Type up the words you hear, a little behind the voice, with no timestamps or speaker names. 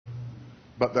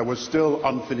but there was still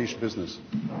unfinished business.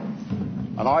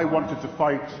 And I wanted to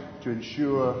fight to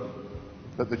ensure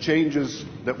that the changes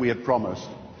that we had promised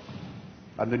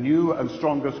and the new and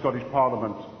stronger Scottish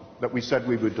Parliament that we said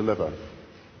we would deliver,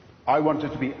 I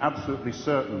wanted to be absolutely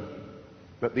certain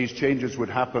that these changes would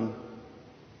happen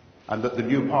and that the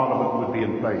new Parliament would be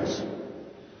in place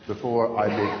before I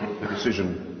made the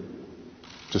decision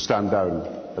to stand down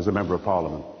as a Member of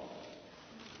Parliament.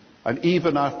 And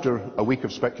even after a week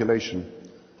of speculation,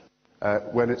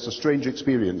 when it's a strange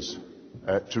experience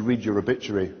to read your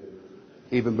obituary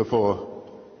even before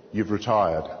you've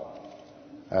retired,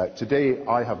 today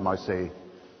I have my say,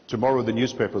 tomorrow the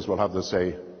newspapers will have their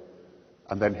say,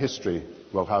 and then history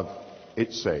will have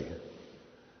its say.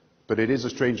 But it is a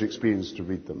strange experience to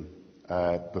read them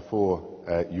before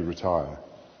you retire.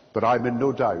 But I'm in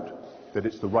no doubt that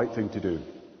it's the right thing to do.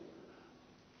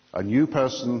 A new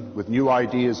person with new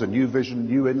ideas, a new vision,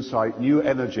 new insight, new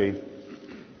energy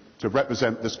to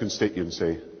represent this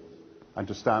constituency and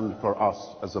to stand for us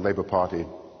as the Labour Party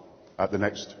at the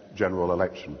next general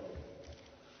election.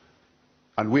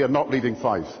 And we are not leaving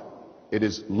Fife. It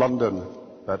is London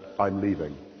that I'm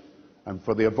leaving. And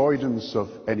for the avoidance of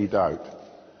any doubt,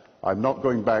 I'm not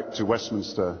going back to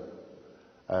Westminster,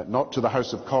 not to the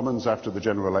House of Commons after the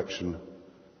general election,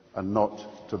 and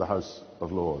not to the House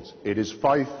of Lords. It is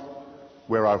Fife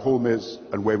where our home is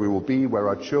and where we will be, where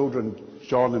our children,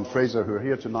 John and Fraser, who are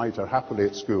here tonight, are happily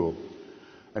at school.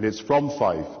 And it's from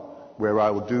Fife where I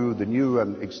will do the new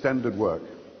and extended work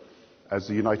as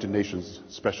the United Nations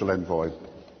Special Envoy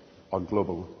on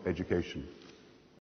global education.